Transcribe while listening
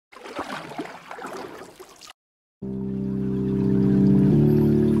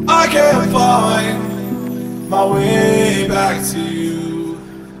can't find my way back to you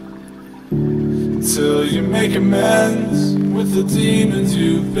until you make amends with the demons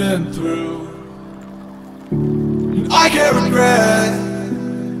you've been through. And I can't regret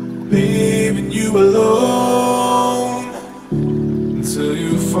leaving you alone until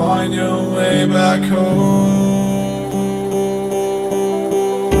you find your way back home.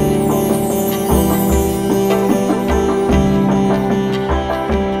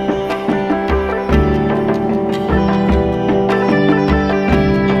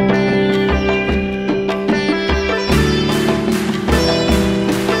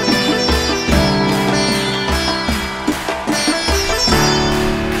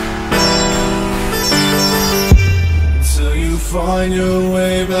 Find your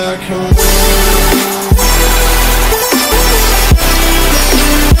way back home.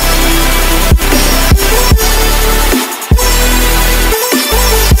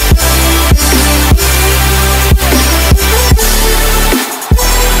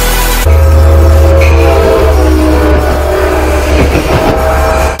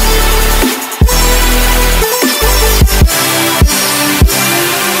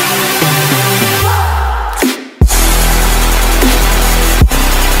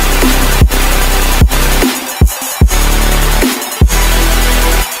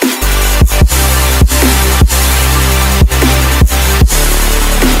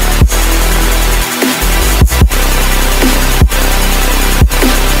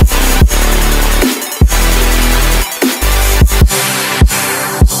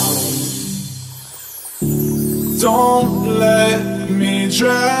 Don't let me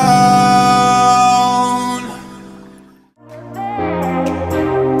drown.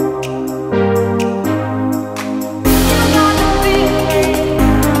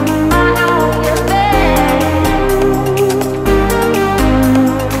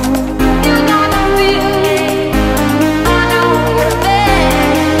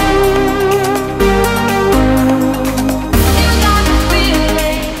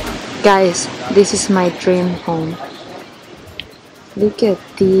 Guys, this is my dream home. Look at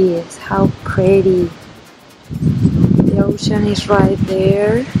this, how pretty. The ocean is right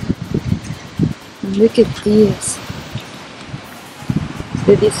there. And look at this.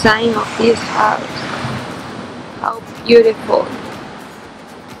 The design of this house. How beautiful.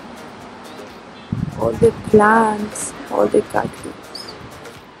 All the plants, all the cactus.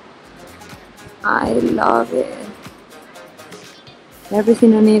 I love it.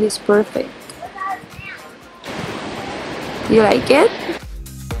 Everything on it is perfect. You like it?